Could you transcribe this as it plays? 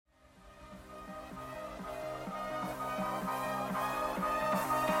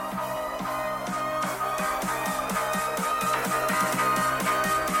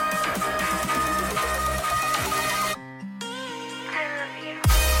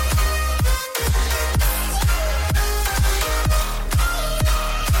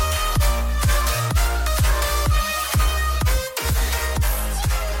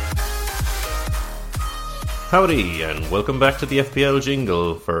Howdy, and welcome back to the FPL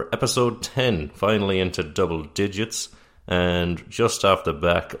jingle for episode 10, finally into double digits, and just off the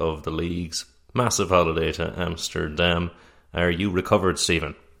back of the league's massive holiday to Amsterdam. Are you recovered,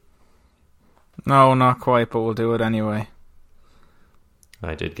 Stephen? No, not quite, but we'll do it anyway.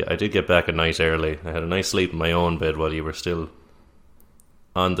 I did get back a night early. I had a nice sleep in my own bed while you were still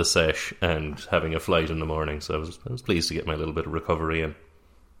on the sesh and having a flight in the morning, so I was pleased to get my little bit of recovery in.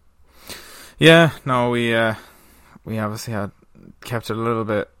 Yeah, no, we obviously had kept it a little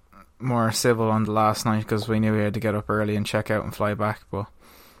bit more civil on the last night because we knew we had to get up early and check out and fly back. But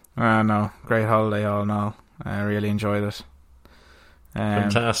no, great holiday all in all. I really enjoyed it.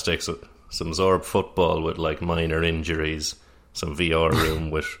 Fantastic. So, some Zorb football with like minor injuries. Some VR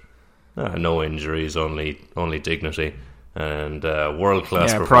room with no injuries, only dignity, and world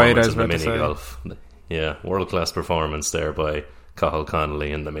class performance in the mini golf. Yeah, world class performance there by Cathal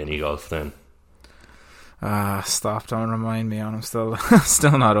Connolly in the mini golf. Then. Stop! Don't remind me. I'm still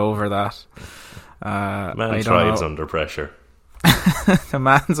not over that. Man thrives under pressure. The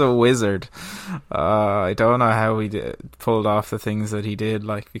man's a wizard. I don't know how he pulled off the things that he did,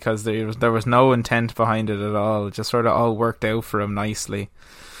 like, because there was no intent behind it at all. It just sort of all worked out for him nicely.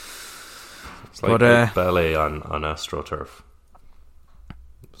 It's like ballet on AstroTurf.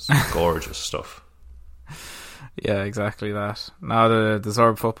 It's gorgeous stuff. Yeah, exactly that. No, the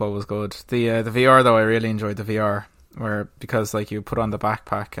Zorb football was good. The VR though, I really enjoyed the VR, because like you put on the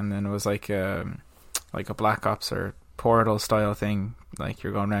backpack and then it was like a Black Ops or Portal style thing, like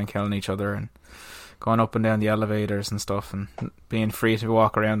you're going around killing each other and going up and down the elevators and stuff, and being free to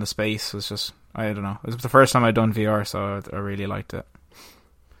walk around the space was just, I don't know, it was the first time I'd done VR, so I really liked it.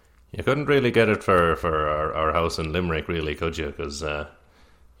 You couldn't really get it for our house in Limerick, really, could you? Because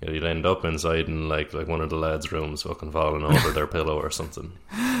you'd end up inside in like one of the lads' rooms, fucking falling over their pillow or something.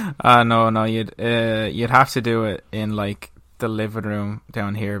 No, you'd have to do it in like the living room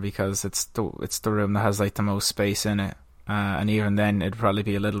down here, because it's the room that has like the most space in it, and even then it'd probably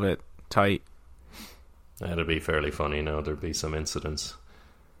be a little bit tight. That'd be fairly funny. Now there'd be some incidents.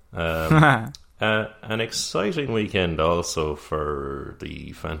 An exciting weekend also for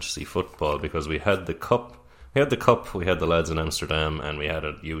the fantasy football, because we had the cup, we had the lads in Amsterdam, and we had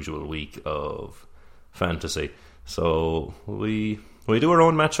a usual week of fantasy. So we do our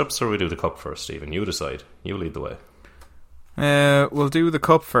own matchups, or we do the cup first, Stephen? You decide. You lead the way. We'll do the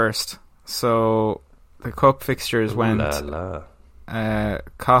cup first. So the cup fixtures went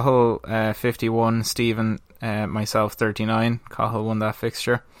Cathal 51, Stephen, myself 39. Cathal won that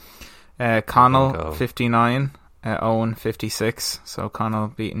fixture. Connell 59, Owen 56. So Connell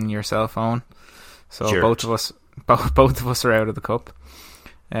beating yourself, Owen. So both of us are out of the cup.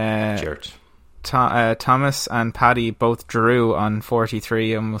 Thomas and Paddy both drew on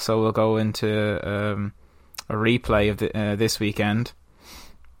 43, and so we'll go into a replay of this weekend.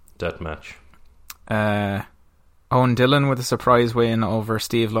 That match. Owen Dillon with a surprise win over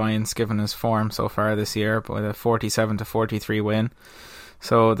Steve Lyons, given his form so far this year, with a 47-43 win.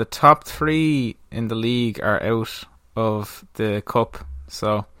 So the top three in the league are out of the cup.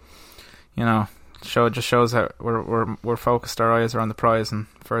 So, you know, just shows that we're focused. Our eyes are on the prize and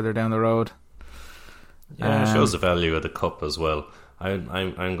further down the road. Yeah, it shows the value of the cup as well. I'm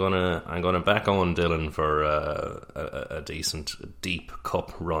gonna back Owen Dillon for a decent deep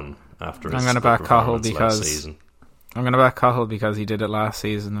cup run after his performance last season. I'm gonna back Cathal because he did it last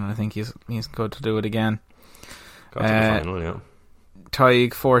season, and I think he's good to do it again. Got to the final, yeah.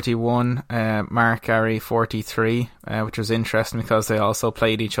 Tig 41, Mark Gary 43, which was interesting because they also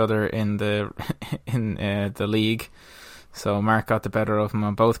played each other in the league. So Mark got the better of him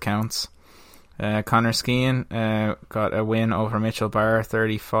on both counts. Connor Skean got a win over Mitchell Barr,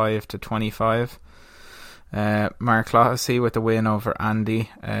 35-25. Mark Clohessy with the win over Andy,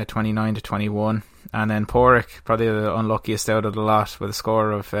 29-21. And then Porrick, probably the unluckiest out of the lot, with a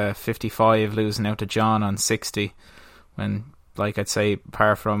score of 55, losing out to John on 60. When, like, I'd say,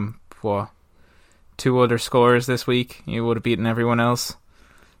 apart from two other scores this week, he would have beaten everyone else.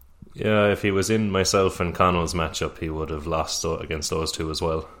 Yeah, if he was in myself and Connell's matchup, he would have lost against those two as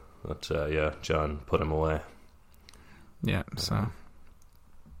well. But yeah, John put him away. Yeah, so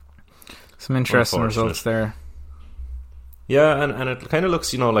some interesting results there. Yeah, and it kind of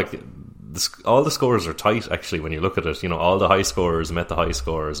looks, like all the scores are tight, actually, when you look at it. All the high scorers met the high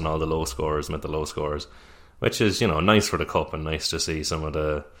scorers, and all the low scorers met the low scorers, which is, nice for the cup, and nice to see some of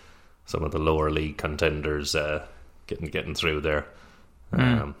the lower league contenders getting through there.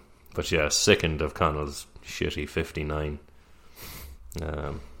 But yeah, sickened of Connell's shitty 59.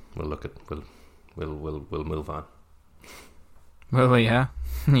 We'll move on. Well, yeah.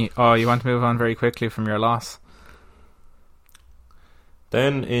 Oh, you want to move on very quickly from your loss?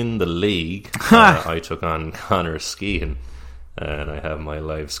 Then in the league, I took on Connor Skehan, and I have my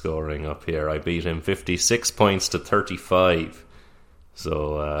live scoring up here. I beat him 56 points to 35,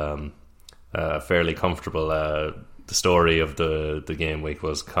 so fairly comfortable. The story of the game week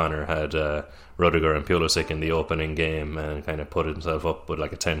was Connor had Rudiger and Pulisic in the opening game and kind of put himself up with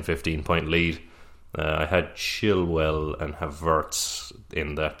like a 10-15 point lead. I had Chilwell and Havertz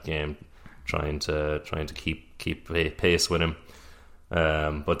in that game, trying to keep pace with him.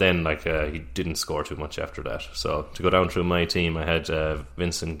 But then he didn't score too much after that. So to go down through my team, I had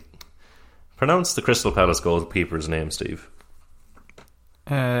Vincent. Pronounce the Crystal Palace goalkeeper's name, Steve.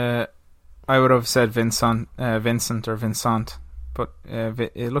 I would have said Vincent or Vincent, but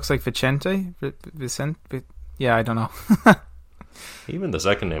it looks like Vicente. Yeah, I don't know. Even the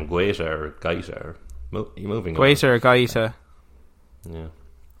second name, Guaita or Gaita. You moving on? Guaita or Gaita. Yeah.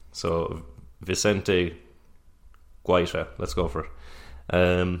 So Vicente Guaita. Let's go for it.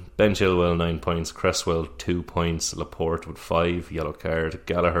 Ben Chilwell 9 points, Cresswell 2 points, Laporte with 5, yellow card,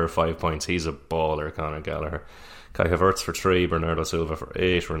 Gallagher 5 points. He's a baller, Conor Gallagher. Kai Havertz for 3, Bernardo Silva for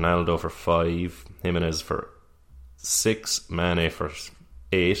 8, Ronaldo for 5, Jimenez for 6, Mane for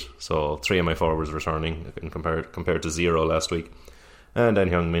 8. So 3 of my forwards returning compared to 0 last week, and then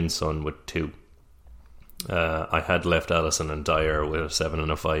Heung-min Son with 2. I had left Alisson and Dyer with a 7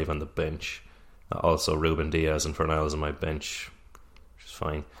 and a 5 on the bench. Also Ruben Diaz and Fornals on my bench, which is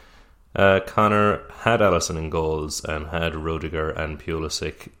fine. Connor had Alisson in goals and had Rudiger and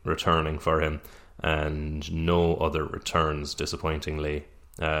Pulisic returning for him, and no other returns, disappointingly.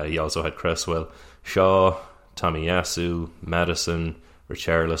 He also had Cresswell, Shaw, Tomiyasu, Maddison,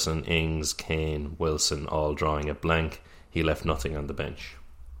 Richarlison, Ings, Kane, Wilson all drawing a blank. He left nothing on the bench.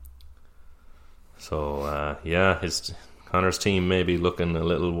 So Connor's team may be looking a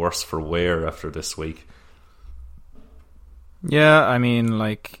little worse for wear after this week. Yeah, I mean,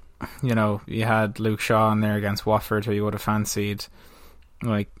 you had Luke Shaw in there against Watford, who you would have fancied.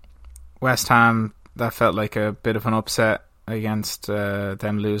 West Ham, that felt like a bit of an upset against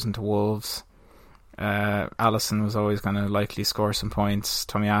them losing to Wolves. Alisson was always going to likely score some points.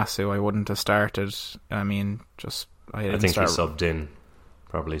 Tomiyasu, I wouldn't have started. I mean, I think he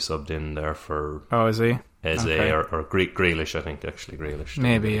probably subbed in there for... Oh, is he? Eze okay. or Grealish, I think, actually. Grealish.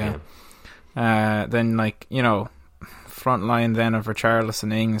 Maybe, yeah. Then, front line then of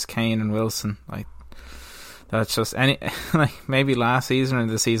Richarlison, Ings, Kane and Wilson. That's just maybe last season or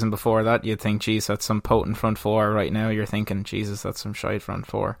the season before that you'd think, geez, that's some potent front four. Right now you're thinking, Jesus, that's some shite front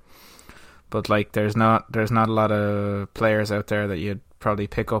four. But there's not a lot of players out there that you'd probably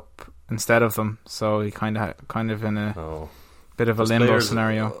pick up instead of them. So you kind of in a bit of a limbo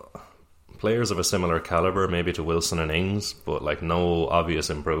scenario. Players of a similar caliber, maybe to Wilson and Ings, but no obvious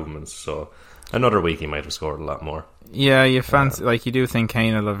improvements. So another week he might have scored a lot more. Yeah, you fancy you do think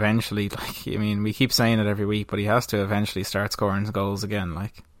Kane will eventually, we keep saying it every week, but he has to eventually start scoring goals again.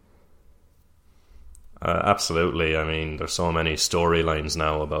 Absolutely. I mean, there's so many storylines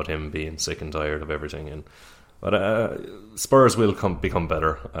now about him being sick and tired of everything, but Spurs will become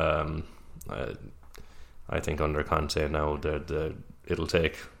better. I think under Conte now that it'll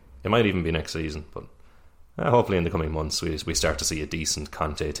take. It might even be next season, but hopefully in the coming months we start to see a decent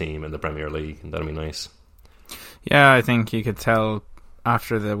Conte team in the Premier League, and that'll be nice. Yeah, I think you could tell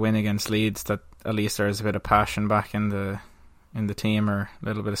after the win against Leeds that at least there's a bit of passion back in the team, or a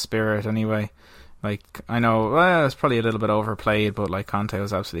little bit of spirit anyway. I know it's probably a little bit overplayed, but Conte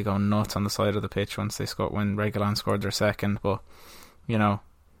was absolutely going nuts on the side of the pitch when Reguilon scored their second. But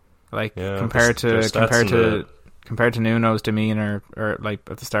compared to Nuno's demeanour, or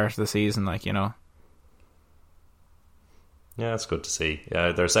at the start of the season, Yeah, it's good to see.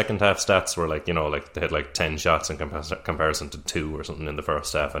 Yeah, their second half stats were they had 10 shots in comparison to 2 or something in the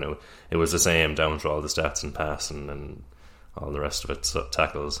first half, and it was the same down to all the stats and passing and all the rest of it,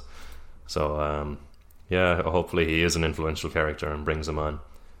 tackles. So hopefully he is an influential character and brings them on.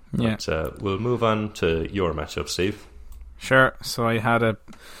 Yeah. But we'll move on to your matchup, Steve. Sure. So I had a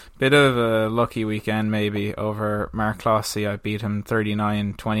bit of a lucky weekend maybe over Mark Clossy. I beat him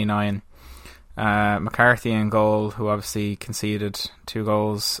 39-29. McCarthy in goal, who obviously conceded 2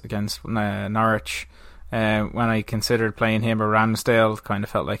 goals against Norwich. When I considered playing him or Ramsdale, kind of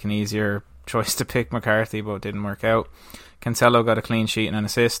felt like an easier choice to pick McCarthy, but it didn't work out. Cancelo got a clean sheet and an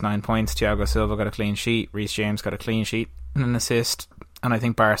assist, 9 points. Thiago Silva got a clean sheet. Reece James got a clean sheet and an assist. And I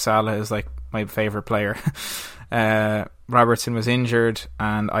think Bar Salah is my favourite player. Robertson was injured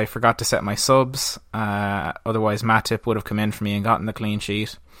and I forgot to set my subs. Otherwise Matip would have come in for me and gotten the clean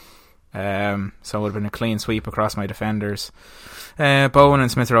sheet. So it would have been a clean sweep across my defenders. Bowen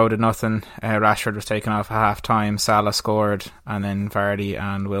and Smith Rowe did nothing. Rashford was taken off at half time. Salah scored, and then Vardy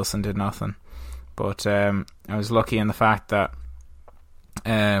and Wilson did nothing. But I was lucky in the fact that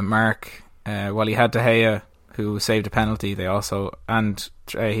Mark, well, he had De Gea, who saved a penalty.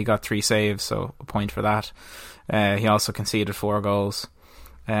 He got 3 saves, so a point for that. He also conceded 4 goals.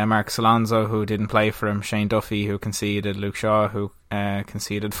 Marcus Alonso, who didn't play for him. Shane Duffy, who conceded. Luke Shaw, who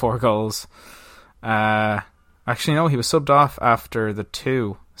conceded 4 goals. Actually, no, he was subbed off after the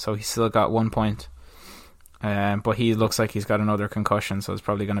 2, so he still got 1 point. But he looks like he's got another concussion, so he's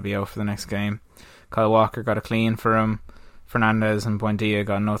probably going to be out for the next game. Kyle Walker got a clean for him. Fernandes and Buendia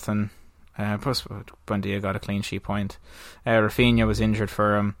got nothing. Plus, Buendia got a clean sheet point. Rafinha was injured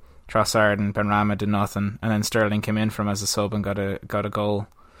for him. Trossard and Benrahma did nothing, and then Sterling came in for him as a sub and got a goal.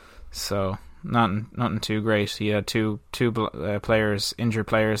 So nothing too great. He had two players, injured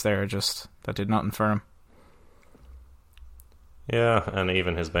players there, just that did nothing for him. Yeah, and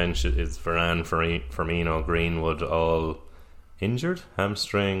even his bench is Varane, Firmino, Greenwood, all injured,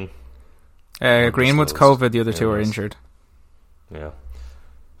 hamstring. Greenwood's COVID, the other two are injured. Yeah,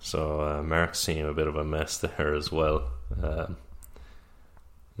 so Mark's team a bit of a mess there as well.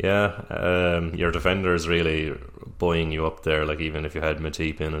 Your defenders really buoying you up there. Like, even if you had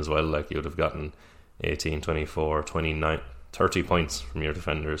Matip in as well, like, you would have gotten 18, 24, 29, 30 points from your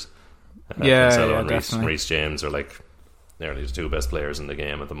defenders. Cancelo and Reece James are like nearly the 2 best players in the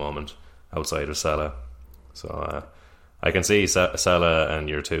game at the moment, outside of Salah. So I can see Salah and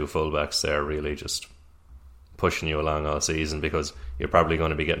your 2 fullbacks there really just pushing you along all season, because you're probably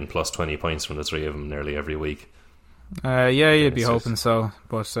going to be getting plus 20 points from the 3 of them nearly every week. You'd be hoping so,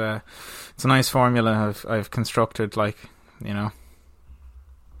 but it's a nice formula I've constructed, like, you know.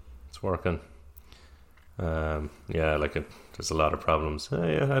 It's working. There's a lot of problems.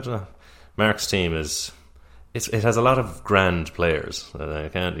 I don't know. Mark's team it has a lot of grand players. I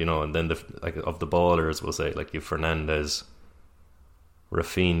can't, and then of the ballers, we'll say, like, you Fernandes,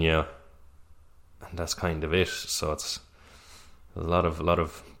 Rafinha, and that's kind of it. So it's a lot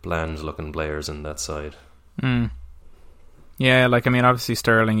of bland looking players in that side. Yeah, like, I mean, obviously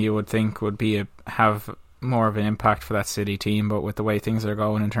Sterling you would think would have more of an impact for that City team, but with the way things are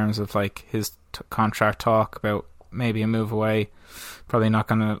going in terms of, like, his contract talk about maybe a move away, probably not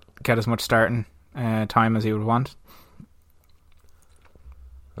going to get as much starting time as he would want.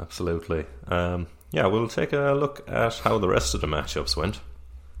 Absolutely. We'll take a look at how the rest of the matchups went.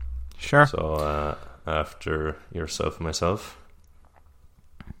 Sure. So after yourself and myself.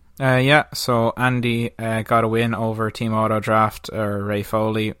 So Andy got a win over Team Auto Draft, or Ray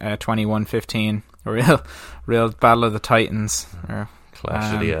Foley, 21-15. Real battle of the Titans.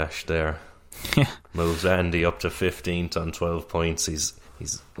 Clash of the Ash there. Yeah. Moves Andy up to 15th on 12 points. He's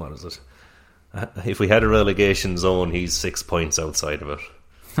what is it? If we had a relegation zone, he's 6 points outside of it.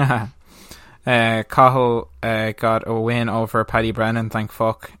 Cathal got a win over Paddy Brennan, thank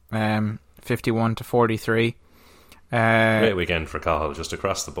fuck. 51-43. Great weekend for Cathal, just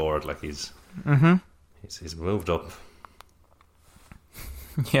across the board. Like, he's moved up.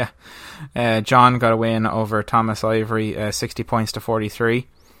 Yeah. John got a win over Thomas Ivory, 60 points to 43.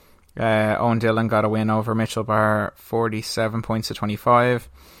 Owen Dillon got a win over Mitchell Barr, 47 points to 25.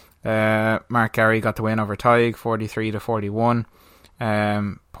 Mark Gary got the win over Tig, 43 to 41.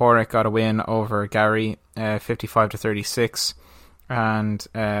 Porrick got a win over Gary, 55 to 36. And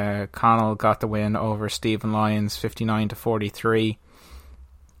Connell got the win over Stephen Lyons, 59 to 43.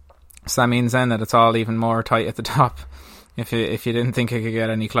 So that means then that it's all even more tight at the top, if you didn't think it could get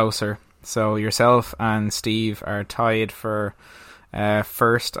any closer. So yourself and Steve are tied for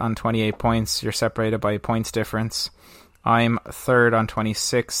first on 28 points. You're separated by points difference. I'm third on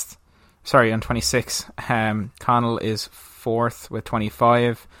 26. Connell is fourth with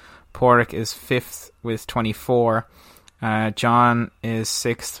 25. Porrick is fifth with 24. John is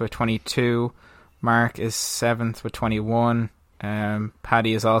 6th with 22. Mark is 7th with 21.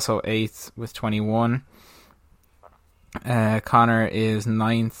 Paddy is also 8th with 21. Connor is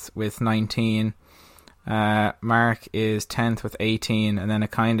 9th with 19. Mark is 10th with 18, and then it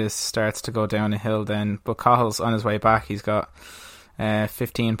kind of starts to go down a hill then. But Cahill's on his way back. He's got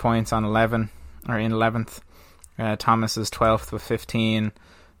 15 points on 11, or in 11th. Thomas is 12th with 15.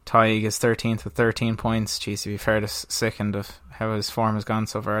 Tig is 13th with 13 points. Jeez, to be fair, just sickened of how his form has gone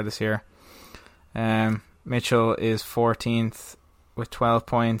so far this year. Mitchell is 14th with 12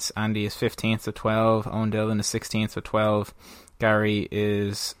 points. Andy is 15th with 12. Owen Dillon is 16th with 12. Gary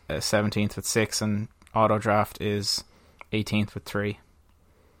is 17th with 6. And Auto Draft is 18th with 3.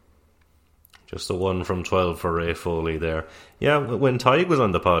 Just a 1 from 12 for Ray Foley there. Yeah, when Tig was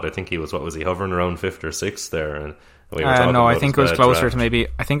on the pod, I think he was hovering around 5th or 6th there, and we were talking no, about I think it was closer draft. to maybe.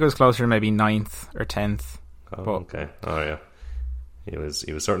 I think it was closer to maybe 9th or 10th. Oh, okay. Oh yeah, he was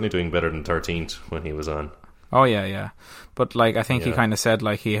certainly doing better than 13th when he was on. Oh yeah. But like, I think he kind of said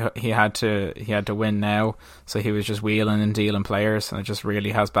like he had to win now, so he was just wheeling and dealing players, and it just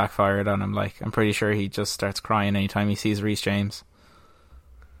really has backfired on him. Like, I'm pretty sure he just starts crying anytime he sees Reece James.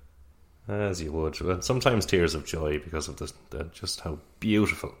 As you would. Well, sometimes tears of joy because of just how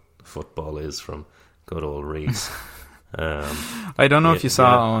beautiful football is from good old Reece. I don't know if you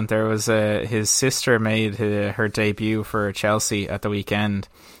saw, Owen, there was his sister made her debut for Chelsea at the weekend,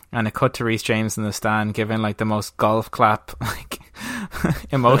 and it cut to Reece James in the stand giving like the most golf clap, like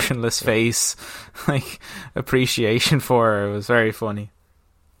emotionless face, like appreciation for her. It was very funny.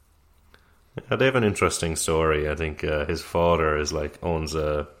 Yeah, they have an interesting story. I think his father owns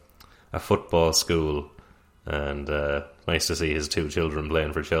a football school, and nice to see his 2 children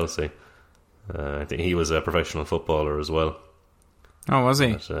playing for Chelsea. I think he was a professional footballer as well. Oh, was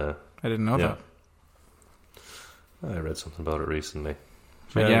he? But, I didn't know that. I read something about it recently.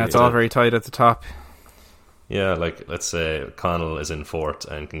 But yeah, it's all very tight at the top. Yeah, like let's say Cathal is in 4th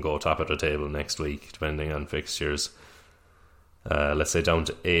and can go top of the table next week, depending on fixtures. Let's say down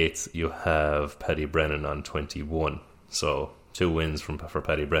to 8th, you have Paddy Brennan on 21. So 2 wins for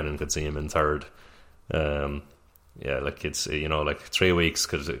Paddy Brennan could see him in 3rd. Yeah, like it's, like 3 weeks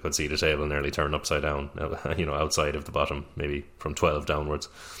could see the table nearly turn upside down, outside of the bottom, maybe from 12 downwards.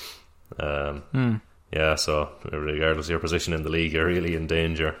 Yeah, so regardless of your position in the league, you're really in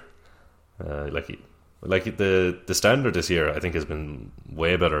danger. Like the standard this year, I think, has been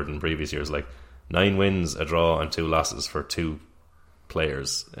way better than previous years. Like 9 wins, a draw, and 2 losses for 2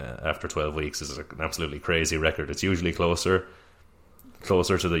 players after 12 weeks is an absolutely crazy record. It's usually closer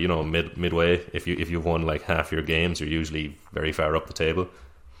to the midway. If you've won like half your games, you're usually very far up the table.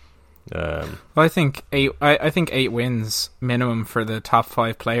 Well, I think 8. I think 8 wins minimum for the top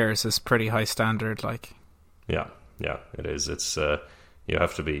 5 players is pretty high standard. Like, yeah, it is. It's you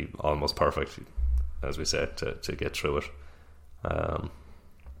have to be almost perfect, as we said, to get through it.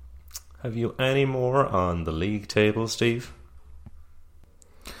 Have you any more on the league table, Steve?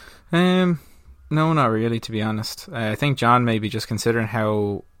 No, not really, to be honest. I think John, maybe just considering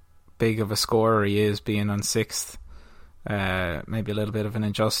how big of a scorer he is, being on 6th, maybe a little bit of an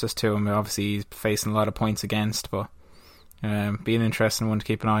injustice to him. Obviously, he's facing a lot of points against, but being an interesting one to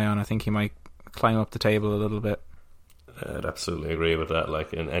keep an eye on. I think he might climb up the table a little bit. I'd absolutely agree with that.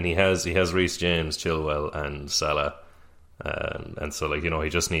 Like, and he has Reece James, Chilwell, and Salah, and so he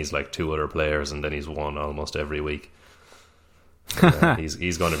just needs like 2 other players, and then he's won almost every week.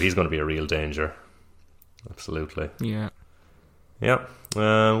 He's going to be a real danger. Absolutely. Yeah.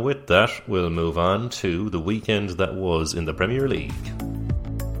 With that, we'll move on to the weekend that was in the Premier League.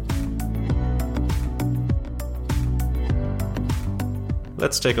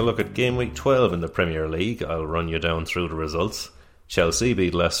 Let's take a look at game week 12 in the Premier League. I'll run you down through the results. Chelsea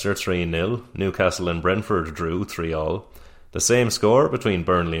beat Leicester 3-0. Newcastle and Brentford drew 3-3. The same score between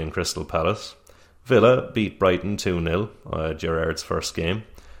Burnley and Crystal Palace. Villa beat Brighton 2-0, Gerrard's first game,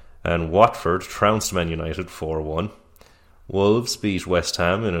 and Watford trounced Man United 4-1. Wolves beat West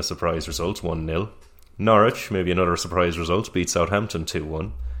Ham in a surprise result 1-0. Norwich, maybe another surprise result, beat Southampton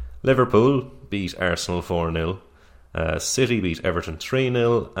 2-1. Liverpool beat Arsenal 4-0. City beat Everton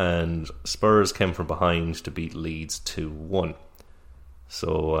 3-0, and Spurs came from behind to beat Leeds 2-1.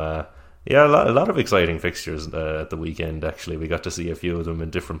 So, a lot of exciting fixtures at the weekend, actually. We got to see a few of them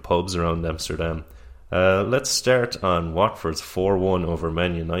in different pubs around Amsterdam. Let's start on Watford's 4-1 over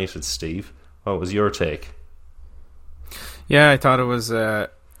Man United, Steve. What was your take? Yeah, I thought it was an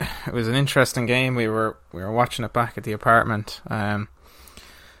interesting game. We were watching it back at the apartment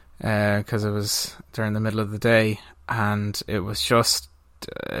because it was during the middle of the day, and it was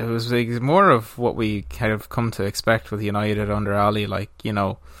more of what we kind of come to expect with United under Ali,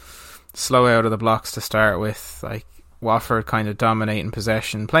 slow out of the blocks to start with, like Watford kind of dominating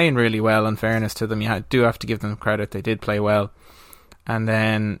possession, playing really well. In fairness to them, you do have to give them credit; they did play well. And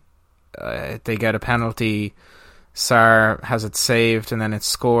then they get a penalty. Sarr has it saved, and then it's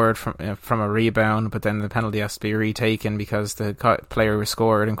scored from a rebound. But then the penalty has to be retaken because the player who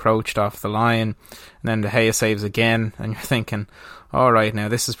scored encroached off the line. And then De Gea saves again, and you're thinking, all right, now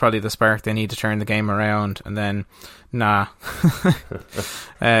this is probably the spark they need to turn the game around. And then, nah.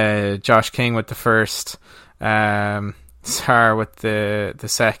 Josh King with the first, Sarr with the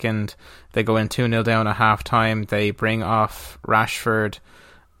second. They go in 2-0 down at half time. They bring off Rashford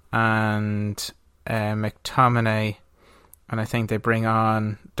and McTominay, and I think they bring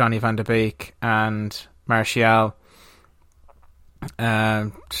on Donny van de Beek and Martial.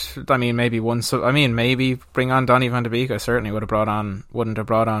 I mean, maybe maybe bring on Donny van de Beek. I certainly wouldn't have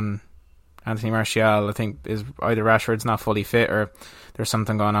brought on Anthony Martial. I think is either Rashford's not fully fit or there's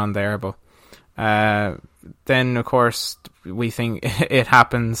something going on there. But then, of course, we think it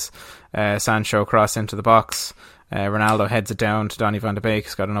happens. Sancho cross into the box. Ronaldo heads it down to Donny van de Beek.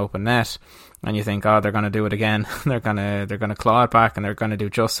 He's got an open net, and you think, oh, they're going to do it again. they're gonna claw it back, and they're going to do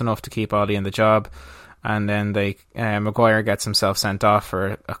just enough to keep Ollie in the job. And then Maguire gets himself sent off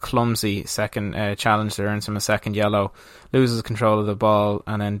for a clumsy second challenge that earns him a second yellow, loses control of the ball,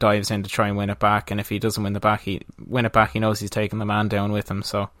 and then dives in to try and win it back. And if he doesn't win it back, he knows he's taking the man down with him.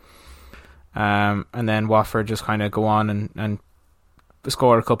 So, and then Watford just kind of go on and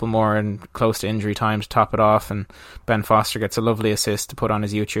score a couple more and close to injury time to top it off. And Ben Foster gets a lovely assist to put on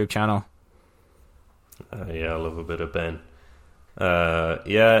his YouTube channel. Yeah, I love a bit of Ben.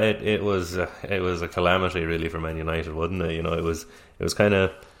 It was a calamity really for Man United, wasn't it? It was kind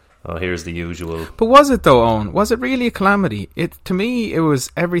of, oh, here's the usual. But was it though, Owen? Was it really a calamity? To me, it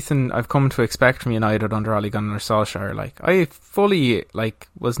was everything I've come to expect from United under Ole Gunnar Solskjaer. Like, I fully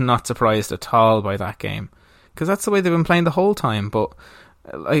was not surprised at all by that game, because that's the way they've been playing the whole time. But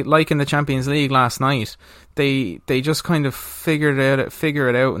like in the Champions League last night, they just kind of figure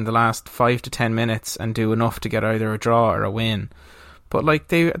it out in the last 5 to 10 minutes and do enough to get either a draw or a win. But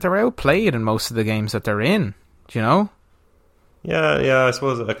they're outplayed in most of the games that they're in. Do you know? Yeah, I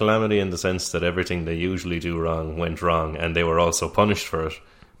suppose a calamity in the sense that everything they usually do wrong went wrong, and they were also punished for it,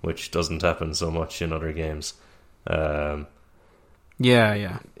 which doesn't happen so much in other games. So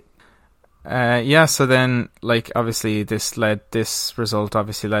then, obviously this result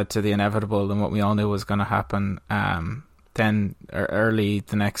obviously led to the inevitable and what we all knew was going to happen. Then early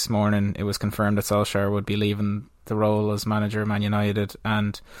the next morning, it was confirmed that Solskjaer would be leaving the role as manager of Man United,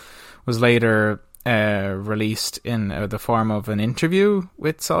 and was later released in the form of an interview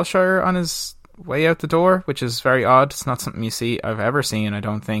with Solskjaer on his way out the door, which is very odd. It's not something I've ever seen, I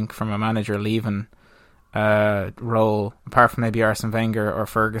don't think, from a manager leaving role, apart from maybe Arsene Wenger or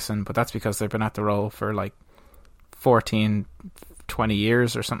Ferguson, but that's because they've been at the role for 14-20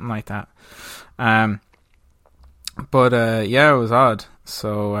 years or something like that. But it was odd.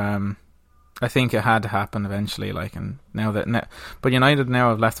 So I think it had to happen eventually. But United now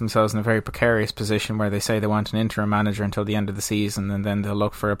have left themselves in a very precarious position where they say they want an interim manager until the end of the season, and then they'll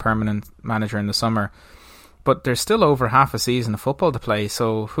look for a permanent manager in the summer. But there's still over half a season of football to play,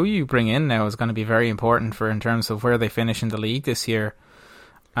 so who you bring in now is going to be very important in terms of where they finish in the league this year.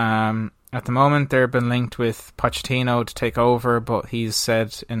 At the moment, they've been linked with Pochettino to take over, but he's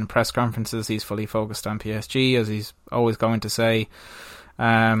said in press conferences he's fully focused on PSG, as he's always going to say.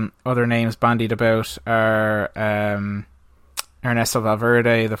 Other names bandied about are Ernesto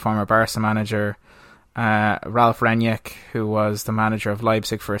Valverde, the former Barca manager, Ralf Rangnick, who was the manager of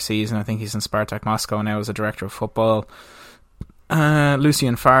Leipzig for a season. I think he's in Spartak Moscow now as a director of football.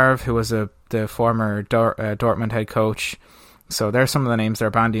 Lucien Favre, who was the former Dortmund head coach. So there's some of the names they're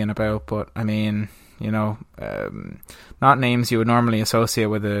bandying about, but I mean, not names you would normally associate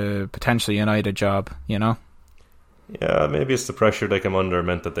with a potential United job, Yeah, maybe it's the pressure they come under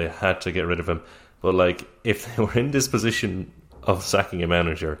meant that they had to get rid of him. But if they were in this position of sacking a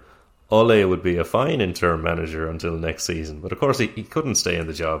manager, Ole would be a fine interim manager until next season. But of course he couldn't stay in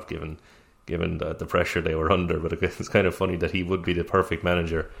the job given the pressure they were under. But it's kind of funny that he would be the perfect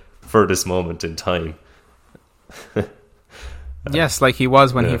manager for this moment in time. Yes, he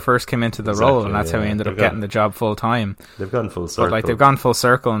was when he first came into the role, and that's how he ended up getting the job full time. They've gone full circle. But they've gone full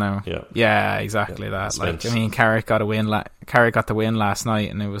circle now. Yeah, exactly that. Carrick got a win. Carrick got the win last night,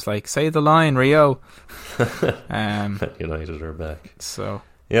 and it was say the line, Rio. United are back. So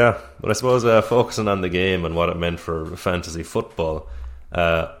yeah, but I suppose focusing on the game and what it meant for fantasy football,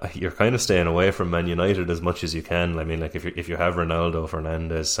 you're kind of staying away from Man United as much as you can. I mean, if you have Ronaldo,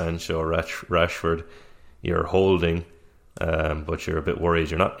 Fernandes, Sancho, Rashford, you're holding. But you're a bit worried.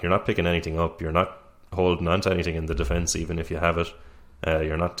 You're not picking anything up. You're not holding on to anything in the defence, even if you have it.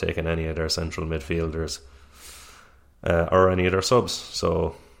 You're not taking any of their central midfielders or any of their subs.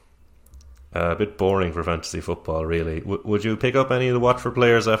 So a bit boring for fantasy football, really. Would you pick up any of the Watford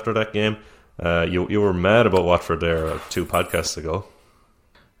players after that game? You were mad about Watford there 2 podcasts ago.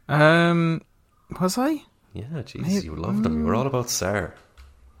 Was I? Yeah, jeez, you loved them. You were all about Sarr.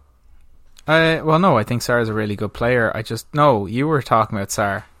 Well, no, I think Sarr's a really good player. No, you were talking about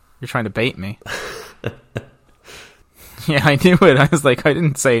Sarr. You're trying to bait me. Yeah, I knew it. I was I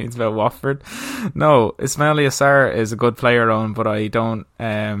didn't say anything about Watford. No, Ismaila Sarr is a good player, but I don't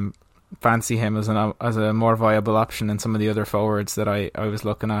fancy him as a more viable option than some of the other forwards that I was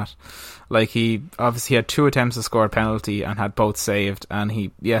looking at. Like, he obviously had 2 attempts to score a penalty and had both saved, and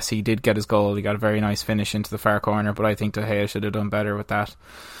he did get his goal. He got a very nice finish into the far corner, but I think De Gea should have done better with that.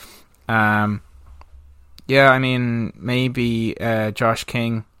 I mean, maybe Josh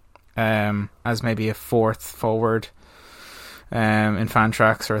King as maybe a 4th forward in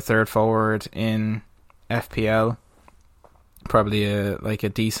Fantrax, or a 3rd forward in FPL. Probably a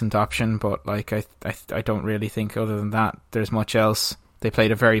decent option, but like I don't really think, other than that, there's much else. They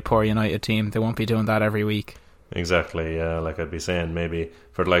played a very poor United team. They won't be doing that every week. Exactly, yeah. Like I'd be saying, maybe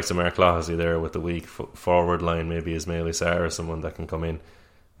for the likes of Mark Clohessy there with the weak forward line, maybe Ismail Sarr is someone that can come in.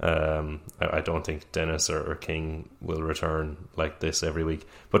 I don't think Dennis or King will return like this every week,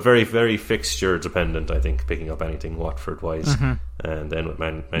 but very, very fixture dependent. I think picking up anything Watford wise, and then with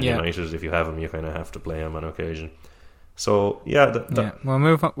Man United, if you have him, you kind of have to play him on occasion. So we'll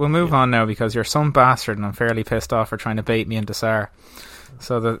move on now, because you're some bastard and I'm fairly pissed off for trying to bait me into Sarr.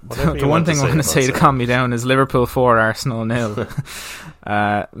 So the one thing I'm going to say to calm me down is Liverpool 4, Arsenal 0.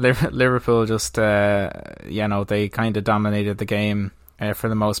 Liverpool just they kind of dominated the game for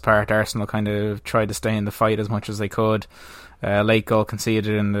the most part. Arsenal kind of tried to stay in the fight as much as they could. Late goal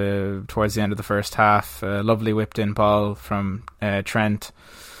conceded towards the end of the first half. Lovely whipped in ball from Trent,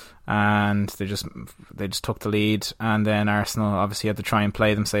 and they just took the lead. And then Arsenal obviously had to try and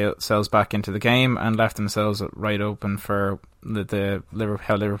play themselves back into the game, and left themselves right open for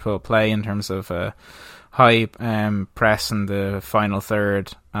how Liverpool play in terms of high press in the final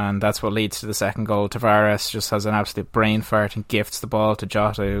third, and that's what leads to the second goal. Tavares just has an absolute brain fart and gifts the ball to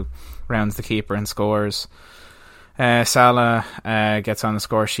Jota, who rounds the keeper and scores. Salah gets on the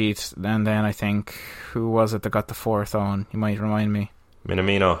score sheet, and then I think, who was it that got the 4th on? You might remind me.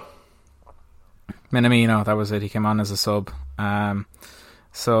 Minamino, that was it. He came on as a sub.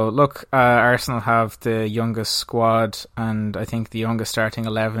 So look, Arsenal have the youngest squad, and I think the youngest starting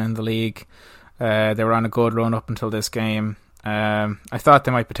 11 in the league. They were on a good run up until this game. I thought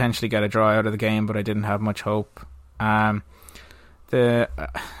they might potentially get a draw out of the game, but I didn't have much hope. It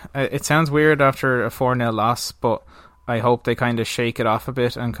sounds weird after a 4-0 loss, but I hope they kind of shake it off a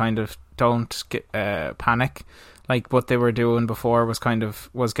bit and kind of don't panic. Like what they were doing before was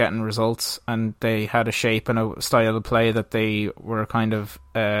getting results, and they had a shape and a style of play that they were kind of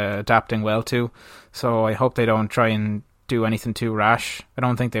adapting well to. So I hope they don't try and do anything too rash. I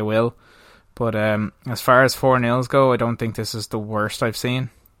don't think they will. But as far as 4-0s go, I don't think this is the worst I've seen.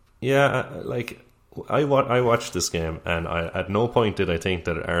 Yeah, like I watched this game, and at no point did I think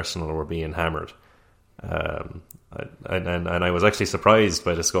that Arsenal were being hammered. And I was actually surprised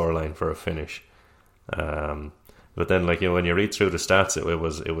by the scoreline for a finish. But then, like, you know, when you read through the stats,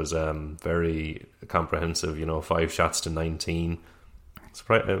 it was very comprehensive. 5 shots to 19.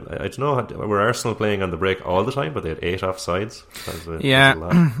 I don't know, were Arsenal playing on the break all the time, but they had 8 offsides?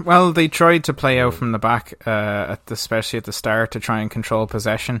 Well, they tried to play out from the back, especially at the start, to try and control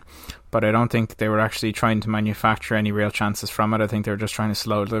possession, but I don't think they were actually trying to manufacture any real chances from it. I think they were just trying to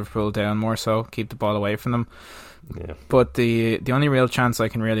slow Liverpool down more so, keep the ball away from them. Yeah. But the only real chance I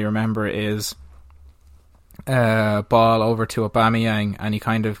can really remember is ball over to Aubameyang, and he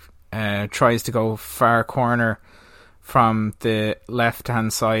kind of tries to go far corner from the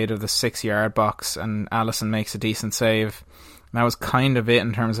left-hand side of the 6-yard box, and Alisson makes a decent save. And that was kind of it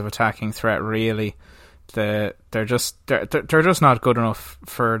in terms of attacking threat, really. They're just not good enough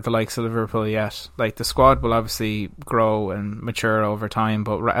for the likes of Liverpool yet. Like, the squad will obviously grow and mature over time,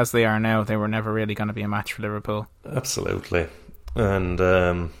 but as they are now, they were never really going to be a match for Liverpool. Absolutely. And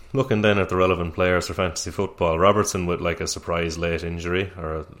looking then at the relevant players for fantasy football, Robertson with like a surprise late injury,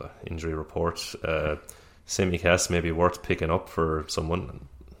 or an injury report. Simicast may be worth picking up for someone.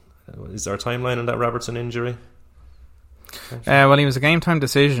 Is there a timeline on that Robertson injury? Well, he was a game time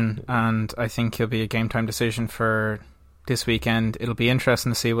decision, and I think he'll be a game time decision for this weekend. It'll be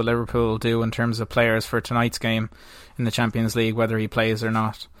interesting to see what Liverpool will do in terms of players for tonight's game in the Champions League, whether he plays or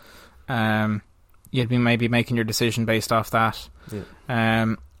not. You'd be maybe making your decision based off that.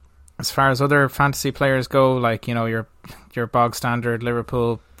 Yeah. As far as other fantasy players go, like, your bog standard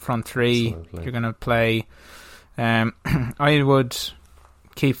Liverpool front three, absolutely, you're going to play. I would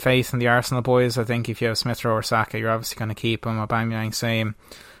keep faith in the Arsenal boys. I think if you have Smith Rowe or Saka, you're obviously going to keep him. Aubameyang, same.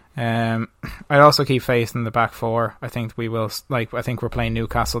 I'd also keep faith in the back four. I think we will. I think we're playing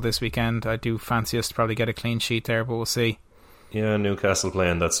Newcastle this weekend. I do fancy us to probably get a clean sheet there, but we'll see. Yeah, Newcastle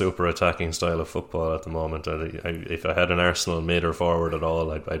playing that super attacking style of football at the moment. If I had an Arsenal mid or forward at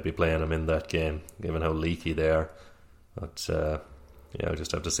all, I'd be playing them in that game, given how leaky they are. But I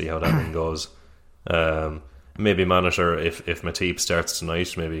just have to see how that one goes. maybe monitor if Matip starts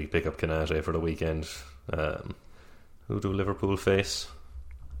tonight. Maybe pick up Kanate for the weekend. Who do Liverpool face?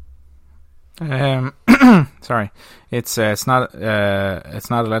 Sorry, it's not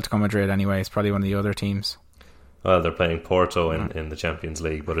Atletico Madrid anyway. It's probably one of the other teams. Well, they're playing Porto in the Champions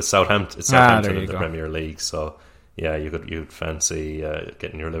League, but it's Southampton. It's Southampton in the Premier League. So yeah, you'd fancy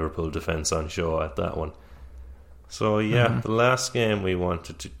getting your Liverpool defence on show at that one. So yeah, the last game we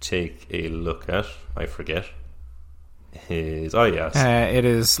wanted to take a look at, I forget, is it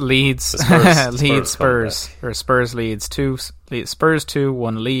is Leeds Spurs or Spurs Leeds 2 Spurs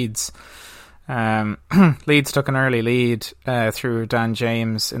 2-1 Leeds. Leeds took an early lead through Dan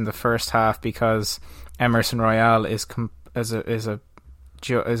James in the first half because Emerson Royale is a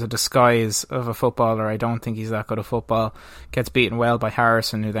disguise of a footballer. I don't think he's that good at football. Gets beaten well by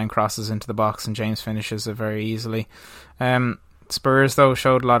Harrison, who then crosses into the box, and James finishes it very easily. Spurs, though,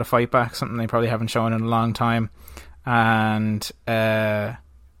 showed a lot of fight back, something they probably haven't shown in a long time, and they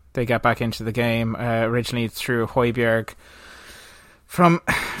get back into the game. Originally through Højbjerg. From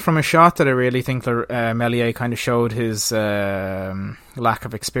a shot that I really think Meslier kind of showed his lack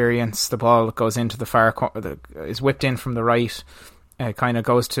of experience. The ball goes into the far corner, is whipped in from the right, kind of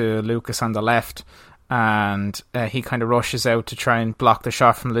goes to Lucas on the left, and he kind of rushes out to try and block the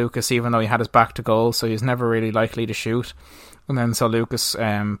shot from Lucas, even though he had his back to goal, so he's never really likely to shoot. And then so Lucas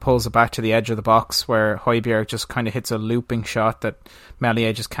pulls it back to the edge of the box, where Højbjerg just kind of hits a looping shot that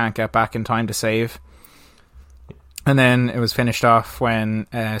Meslier just can't get back in time to save. And then it was finished off when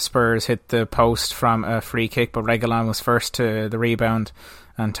Spurs hit the post from a free kick, but Reguilón was first to the rebound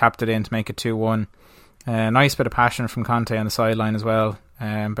and tapped it in to make it 2-1. Nice bit of passion from Conte on the sideline as well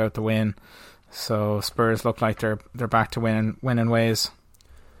about the win. So Spurs look like they're back to winning ways.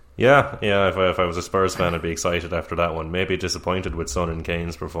 Yeah. If I was a Spurs fan, I'd be excited after that one. Maybe disappointed with Son and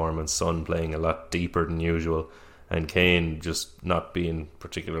Kane's performance. Son playing a lot deeper than usual, and Kane just not being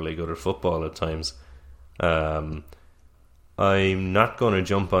particularly good at football at times. I'm not going to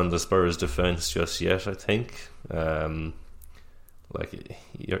jump on the Spurs defence just yet. I think,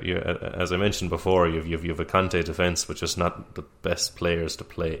 you're, as I mentioned before, you've a Conte defence, but just not the best players to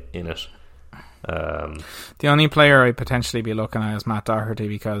play in it. The only player I'd potentially be looking at is Matt Doherty,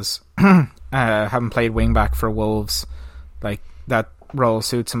 because having played wing back for Wolves, like that role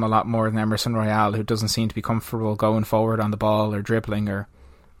suits him a lot more than Emerson Royale, who doesn't seem to be comfortable going forward on the ball or dribbling or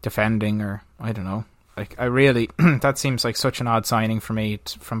defending, or I don't know. Like, I really that seems like such an odd signing for me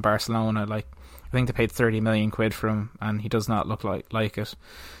from Barcelona. Like, I think they paid 30 million quid for him, and he does not look like it.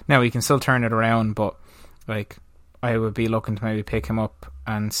 Now he can still turn it around, but like, I would be looking to maybe pick him up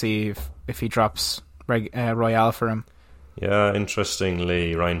and see if he drops Royale for him. Yeah,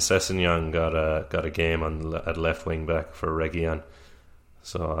 interestingly, Ryan Sessegnon got a game at left wing back for Reguilón.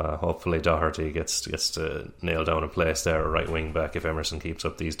 So hopefully Doherty gets to nail down a place there at right wing back if Emerson keeps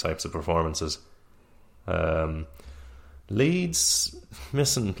up these types of performances. Leeds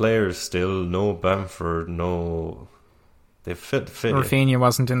missing players still. No Bamford, no. They fit. Rafinha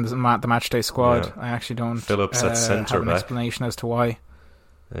wasn't in the matchday squad. Yeah. I actually don't. Phillips at centre have an back explanation as to why.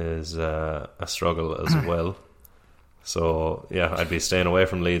 Is a struggle as well. So yeah, I'd be staying away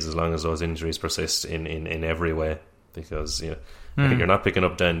from Leeds as long as those injuries persist in every way, because you're not picking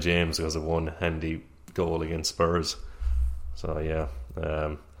up Dan James because of one handy goal against Spurs. So yeah.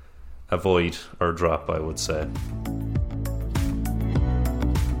 Avoid or drop, I would say.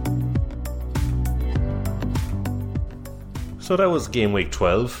 So that was game week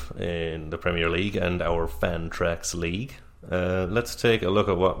 12 in the Premier League and our Fan Tracks League. Let's take a look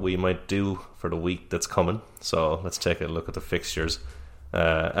at what we might do for the week that's coming. So let's take a look at the fixtures.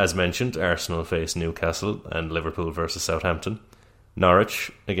 As mentioned, Arsenal face Newcastle and Liverpool versus Southampton. Norwich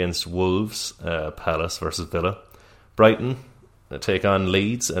against Wolves, Palace versus Villa. Brighton take on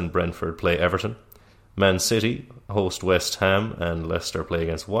Leeds, and Brentford play Everton. Man City host West Ham, and Leicester play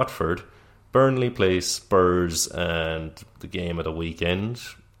against Watford. Burnley plays Spurs, and the game of the weekend,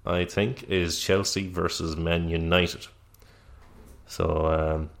 I think, is Chelsea versus Man United.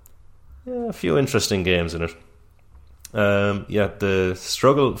 So, a few interesting games in it. The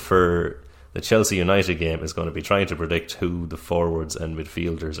struggle for the Chelsea United game is going to be trying to predict who the forwards and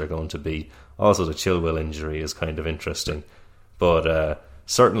midfielders are going to be. Also, the Chilwell injury is kind of interesting. But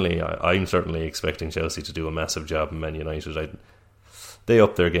I'm certainly expecting Chelsea to do a massive job in Man United. They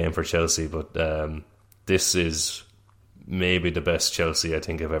upped their game for Chelsea, but this is maybe the best Chelsea I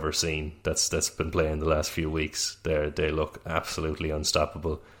think I've ever seen that's been playing the last few weeks. They look absolutely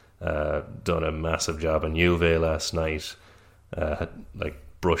unstoppable. Done a massive job on Juve last night.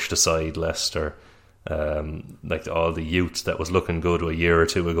 Brushed aside Leicester. All the youth that was looking good a year or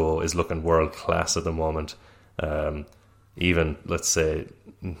two ago is looking world class at the moment. Even, let's say,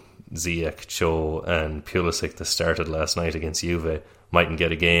 Ziyech, Cho and Pulisic that started last night against Juve mightn't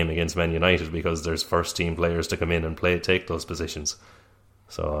get a game against Man United because there's first team players to come in and take those positions.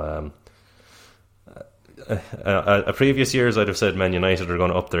 So previous years I'd have said Man United are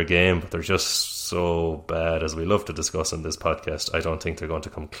going to up their game, but they're just so bad, as we love to discuss in this podcast. I don't think they're going to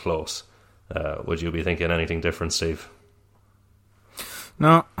come close. Would you be thinking anything different, Steve?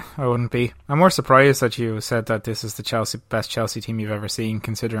 No, I wouldn't be. I'm more surprised that you said that this is the best Chelsea team you've ever seen,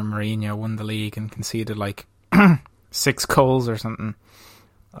 considering Mourinho won the league and conceded like 6 goals or something.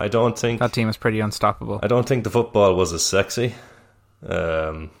 I don't think that team is pretty unstoppable. I don't think the football was as sexy.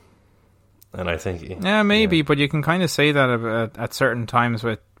 And I think maybe, but you can kind of say that at certain times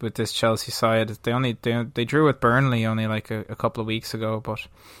with this Chelsea side. They drew with Burnley only like a couple of weeks ago, but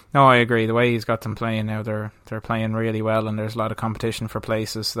no, I agree. The way he's got them playing now, they're playing really well, and there's a lot of competition for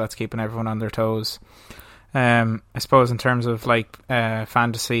places, so that's keeping everyone on their toes. I suppose in terms of like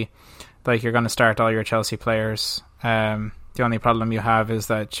fantasy, like you're going to start all your Chelsea players. The only problem you have is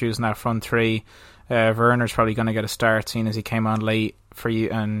that choosing that front three. Werner's probably going to get a start, seeing as he came on late for you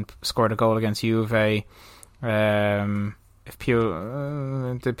and scored a goal against Juve. Did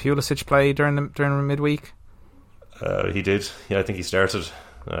Pulisic play during midweek? He did. Yeah, I think he started.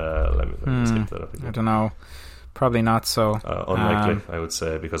 Let me skip that up again. I don't know. Probably not so. Unlikely, I would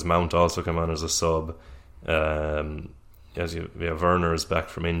say, because Mount also came on as a sub. Werner is back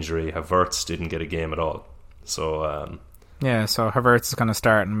from injury. Havertz didn't get a game at all. So so Havertz is going to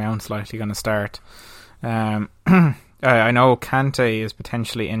start and Mount's likely going to start. I know Kante is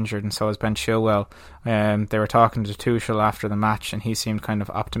potentially injured, and so is Ben Chilwell. They were talking to Tuchel after the match, and he seemed kind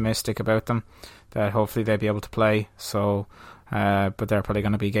of optimistic about them, that hopefully they'll be able to play. So, but they're probably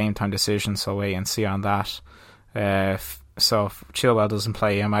going to be game time decisions, so wait and see on that. So if Chilwell doesn't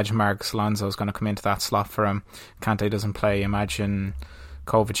play, I imagine Marcos Alonso is going to come into that slot for him. Kante doesn't play, imagine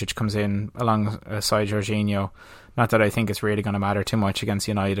Kovacic comes in alongside Jorginho. Not that I think it's really going to matter too much against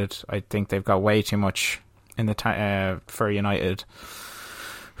United. I think they've got way too much in the for United,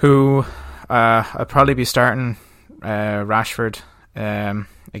 who I'd probably be starting Rashford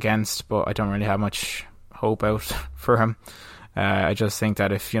against, but I don't really have much hope out for him. I just think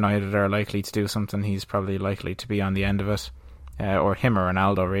that if United are likely to do something, he's probably likely to be on the end of it, or him or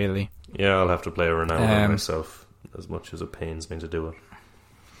Ronaldo, really. Yeah, I'll have to play Ronaldo myself, as much as it pains me to do it.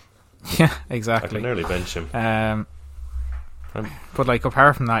 Yeah, exactly. I can nearly bench him. But like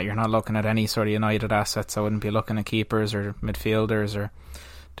apart from that, you're not looking at any sort of United assets. I wouldn't be looking at keepers or midfielders or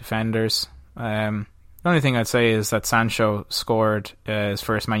defenders. The only thing I'd say is that Sancho scored his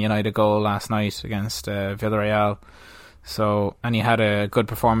first Man United goal last night against Villarreal. So, and he had a good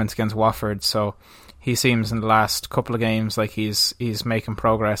performance against Watford. So he seems in the last couple of games like he's making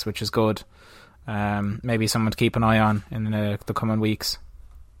progress, which is good. Maybe someone to keep an eye on in the coming weeks.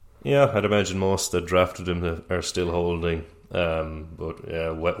 Yeah, I'd imagine most that drafted him are still holding. But yeah,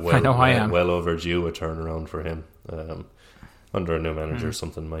 well overdue a turnaround for him. Under a new manager,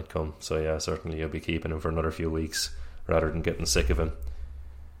 something might come. So yeah, certainly you'll be keeping him for another few weeks rather than getting sick of him.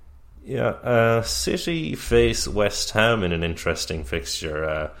 Yeah, City face West Ham in an interesting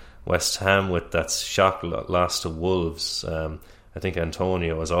fixture. West Ham with that shock loss to Wolves. I think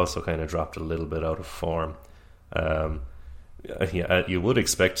Antonio has also kind of dropped a little bit out of form. Yeah, you would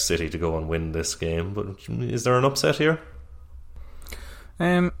expect City to go and win this game, but is there an upset here?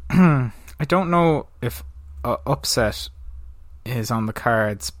 I don't know if upset is on the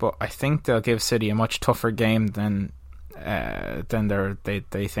cards, but I think they'll give City a much tougher game than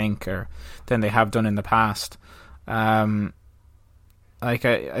they think, or than they have done in the past. I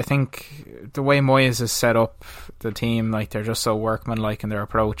think the way Moyes has set up the team, like they're just so workmanlike in their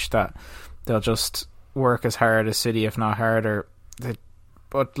approach that they'll just work as hard as City, if not harder.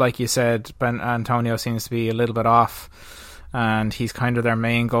 But like you said, Antonio seems to be a little bit off, and he's kind of their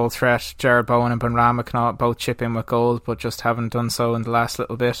main goal threat. Jared Bowen and Benrahma can both chip in with goals, but just haven't done so in the last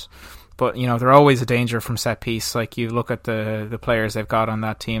little bit. But you know, they're always a danger from set piece. Like you look at the players they've got on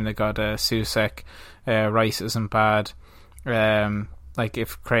that team, they got Susek, Rice isn't bad. Like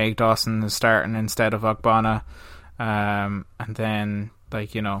if Craig Dawson is starting instead of Ogbonna, and then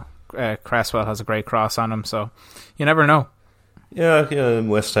like Cresswell has a great cross on him, so you never know. Yeah,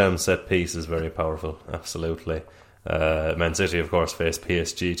 West Ham set piece is very powerful, absolutely. Man City, of course, face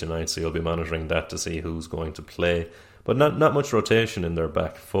PSG tonight, so you'll be monitoring that to see who's going to play. But not much rotation in their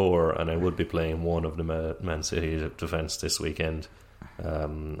back four, and I would be playing one of the Man City defence this weekend.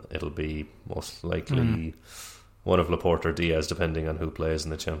 It'll be most likely one of Laporte or Diaz, depending on who plays in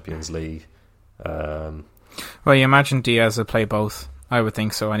the Champions League. Well, you imagine Diaz will play both. I would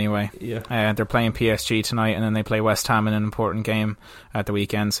think so anyway. Yeah. They're playing PSG tonight, and then they play West Ham in an important game at the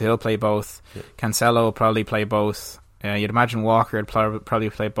weekend, so he'll play both. Yeah. Cancelo will probably play both. You'd imagine Walker would probably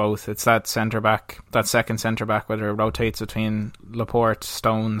play both. It's that second centre back, whether it rotates between Laporte,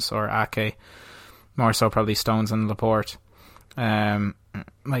 Stones, or Ake. More so, probably Stones and Laporte.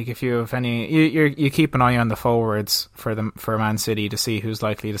 Like if you have any, you keep an eye on the forwards for Man City to see who's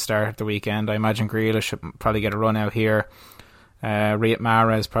likely to start at the weekend. I imagine Grealish should probably get a run out here. Riyad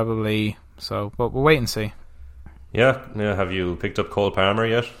Mahrez probably. So, but we'll wait and see. Yeah. Have you picked up Cole Palmer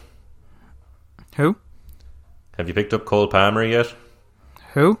yet? Who? Have you picked up Cole Palmer yet?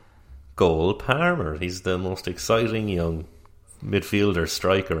 Who? Cole Palmer. He's the most exciting young midfielder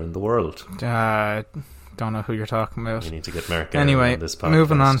striker in the world. Don't know who you're talking about. You need to get Mark anyway, on this podcast.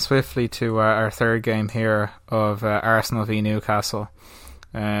 Moving on swiftly to our third game here of Arsenal v Newcastle.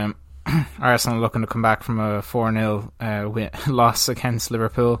 Arsenal looking to come back from a 4-0 loss against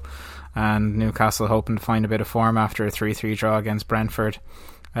Liverpool, and Newcastle hoping to find a bit of form after a 3-3 draw against Brentford.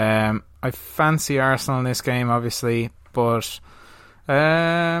 I fancy Arsenal in this game, obviously, but do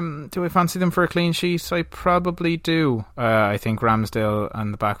I fancy them for a clean sheet? I probably do. I think Ramsdale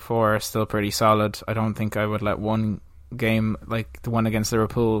and the back four are still pretty solid. I don't think I would let one game like the one against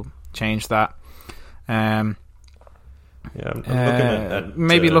Liverpool change that. I'm looking at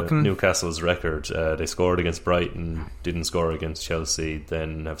Newcastle's record. They scored against Brighton, didn't score against Chelsea,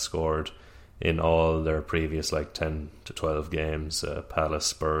 then have scored in all their previous 10 to 12 games. Palace,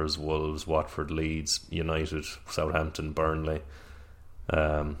 Spurs, Wolves, Watford, Leeds, United, Southampton, Burnley.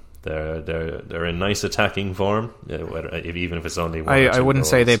 They're in nice attacking form. Even if it's only one. I wouldn't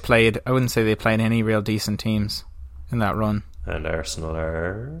say they played. I wouldn't say they played any real decent teams in that run. And Arsenal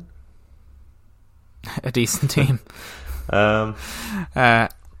are a decent team. I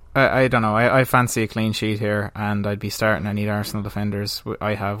don't know. I fancy a clean sheet here, and I'd be starting. I need Arsenal defenders. Which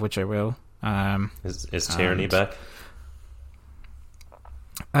I will. Is Tierney back?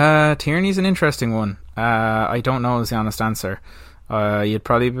 Tierney's an interesting one. I don't know is the honest answer. You'd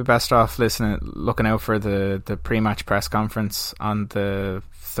probably be best off looking out for the pre-match press conference on the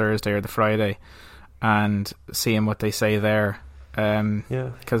Thursday or the Friday and seeing what they say there.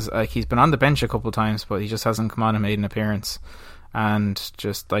 Because he's been on the bench a couple of times, but he just hasn't come on and made an appearance. And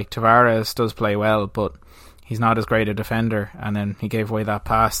just Tavares does play well, but he's not as great a defender. And then he gave away that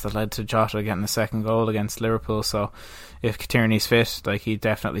pass that led to Jota getting the second goal against Liverpool. So if Tierney's fit, he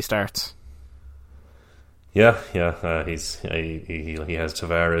definitely starts. Yeah. He has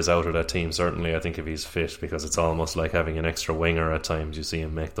Tavares out of that team. Certainly, I think if he's fit, because it's almost like having an extra winger at times. You see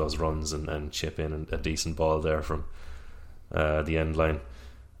him make those runs and chip in a decent ball there from the end line.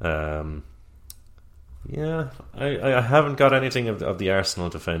 I haven't got anything of the Arsenal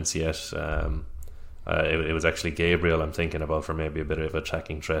defence yet. It was actually Gabriel I'm thinking about for maybe a bit of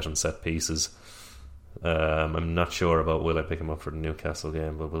attacking threat and set pieces. I'm not sure about will I pick him up for the Newcastle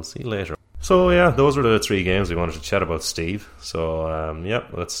game, but we'll see later. So those were the three games we wanted to chat about, Steve. So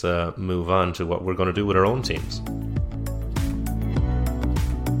let's move on to what we're going to do with our own teams.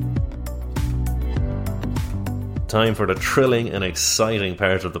 Time for the thrilling and exciting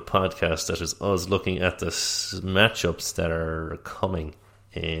part of the podcast, that is us looking at the matchups that are coming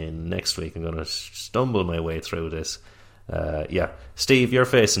in next week. I'm going to stumble my way through this. Steve, you're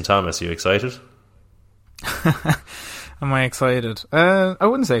facing Thomas. Are you excited? Am I excited? I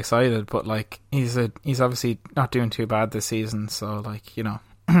wouldn't say excited, but he's obviously not doing too bad this season, so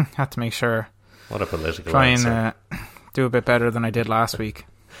had to make sure. What a political try answer. And do a bit better than I did last week.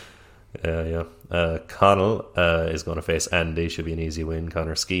 Cathal is going to face Andy. Should be an easy win.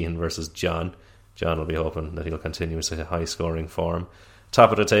 Connor Skehan versus John. John will be hoping that he'll continue his high scoring form.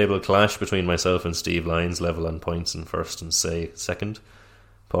 Top of the table clash between myself and Steve Lyons, level on points in first and second.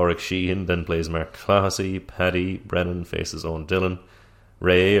 Pádraig Sheehan then plays Mark Clohessy. Paddy Brennan faces Owen Dillon.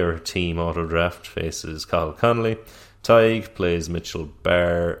 Ray, or Team Auto Draft, faces Cathal Connolly. Tig plays Mitchell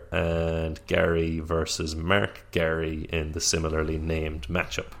Barr, and Gary versus Mark Gary in the similarly named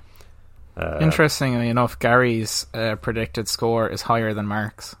matchup. Interestingly enough, Gary's predicted score is higher than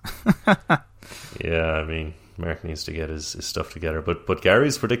Mark's. Mark needs to get his stuff together. But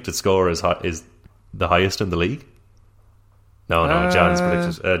Gary's predicted score is the highest in the league. No, John's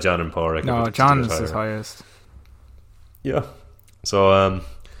predicted. John and Pádraig. No, John's his highest. Yeah. So, do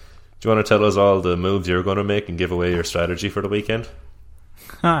you want to tell us all the moves you're going to make and give away your strategy for the weekend?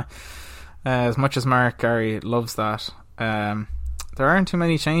 As much as Mark Gary loves that, there aren't too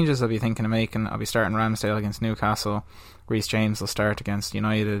many changes I'll be thinking of making. I'll be starting Ramsdale against Newcastle. Reece James will start against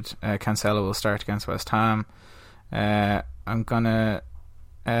United. Cancelo will start against West Ham. I'm gonna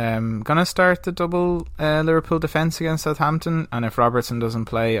Gonna start the double Liverpool defence against Southampton, and if Robertson doesn't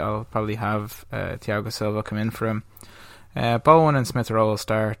play, I'll probably have Thiago Silva come in for him. Bowen and Smith Rowe will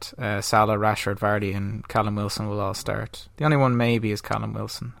start. Salah, Rashford, Vardy and Callum Wilson will all start. The only one maybe is Callum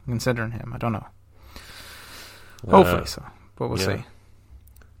Wilson. Considering him, I don't know. Hopefully so, but we'll see.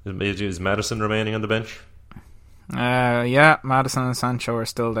 Is Maddison remaining on the bench? Yeah, Maddison and Sancho are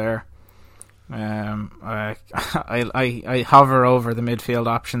still there. I hover over the midfield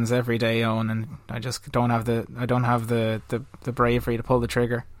options every day, Owen, and I just don't have the bravery to pull the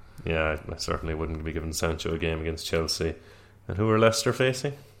trigger. Yeah, I certainly wouldn't be giving Sancho a game against Chelsea. And who are Leicester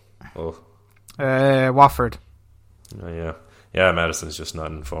facing? Watford. Oh, yeah, Maddison's just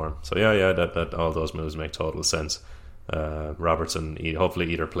not in form. So that all those moves make total sense. Robertson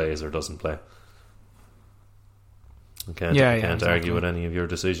hopefully either plays or doesn't play. I can't argue with any of your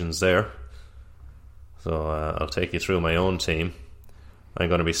decisions there. So I'll take you through my own team. I'm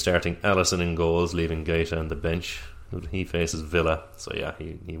going to be starting Alisson in goals, leaving Guaita on the bench. He faces Villa, so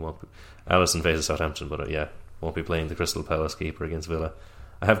he won't be. Alisson faces Southampton, but won't be playing the Crystal Palace keeper against Villa.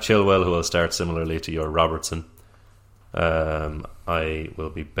 I have Chilwell, who will start similarly to your Robertson. I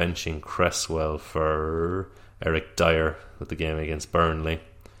will be benching Cresswell for Eric Dyer with the game against Burnley.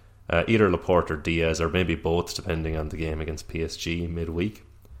 Either Laporte or Diaz, or maybe both, depending on the game against PSG midweek.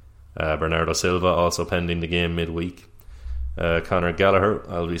 Bernardo Silva also pending the game midweek. Conor Gallagher,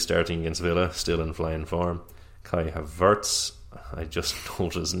 I'll be starting against Villa, still in flying form. Kai Havertz, I just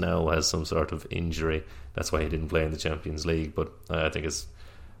noticed now, has some sort of injury. That's why he didn't play in the Champions League, but I think it's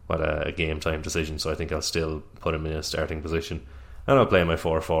a game time decision, so I think I'll still put him in a starting position. And I'll play my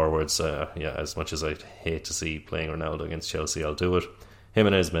 4 forwards. As much as I'd hate to see playing Ronaldo against Chelsea, I'll do it.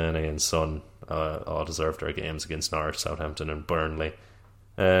 Jimenez, Mane and Son all deserve their games against Norwich, Southampton and Burnley.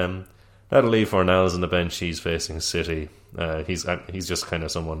 That'll leave Fornals on the bench. He's facing City. He's just kind of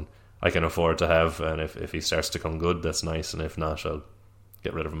someone I can afford to have, and if he starts to come good, that's nice, and if not, I'll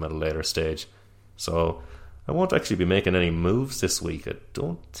get rid of him at a later stage. So I won't actually be making any moves this week. I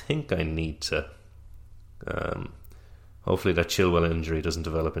don't think I need to. Hopefully that Chilwell injury doesn't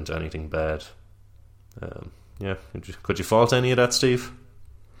develop into anything bad. Could you fault any of that, Steve?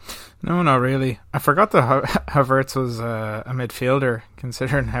 No, not really. I forgot that Havertz was a midfielder,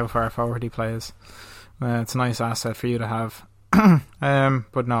 considering how far forward he plays. It's a nice asset for you to have.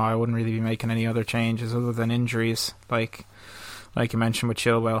 But no, I wouldn't really be making any other changes other than injuries, like you mentioned with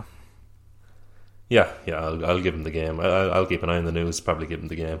Chilwell. I'll give him the game. I'll keep an eye on the news, probably give him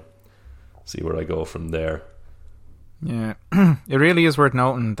the game. See where I go from there. Yeah, it really is worth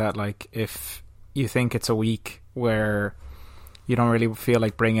noting that, like, if you think it's a week where you don't really feel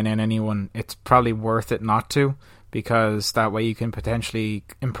like bringing in anyone, it's probably worth it not to, because that way you can potentially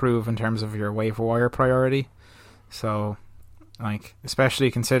improve in terms of your waiver wire priority. So, like,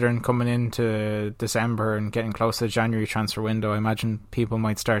 especially considering coming into December and getting close to the January transfer window, I imagine people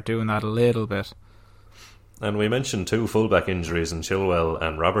might start doing that a little bit. And we mentioned 2 fullback injuries in Chilwell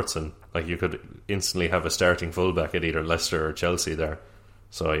and Robertson. Like, you could instantly have a starting fullback at either Leicester or Chelsea there.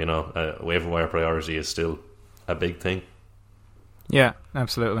 So, waiver wire priority is still a big thing. Yeah,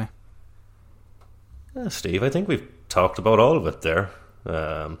 absolutely. Steve, I think we've talked about all of it there.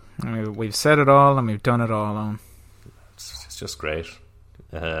 We've said it all and we've done it all. It's just great.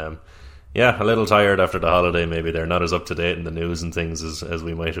 A little tired after the holiday. Maybe they're not as up to date in the news and things as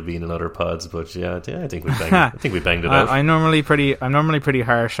we might have been in other pods. But I think we banged it out. I'm normally pretty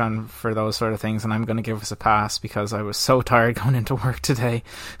harsh for those sort of things, and I'm going to give us a pass because I was so tired going into work today.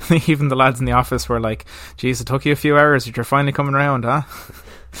 Even the lads in the office were like, "Geez, it took you a few hours, but you're finally coming around, huh?"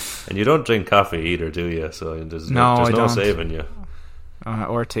 And you don't drink coffee either, do you? So there's no saving you.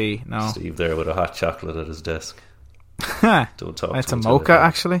 Or tea, no. Steve there with a hot chocolate at his desk. Don't talk. It's a mocha,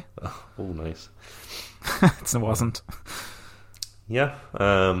 actually. Oh, nice. It wasn't. Yeah,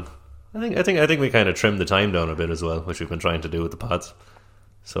 I think we kind of trimmed the time down a bit as well, which we've been trying to do with the pods.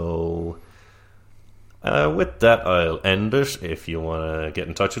 So, with that, I'll end it. If you want to get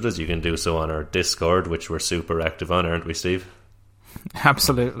in touch with us, you can do so on our Discord, which we're super active on, aren't we, Steve?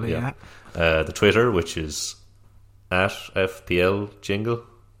 Absolutely. Yeah. The Twitter, which is at FPL Jingle.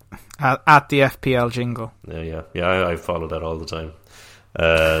 At the FPL Jingle. Yeah, I follow that all the time.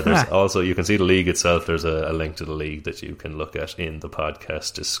 There's also, you can see the league itself. There's a link to the league that you can look at in the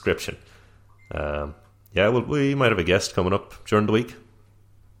podcast description. We might have a guest coming up during the week.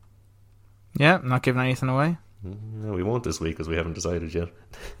 Yeah, not giving anything away. No, we won't this week because we haven't decided yet.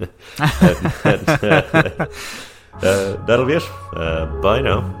 That'll be it. Bye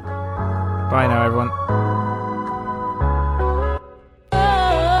now. Bye now, everyone.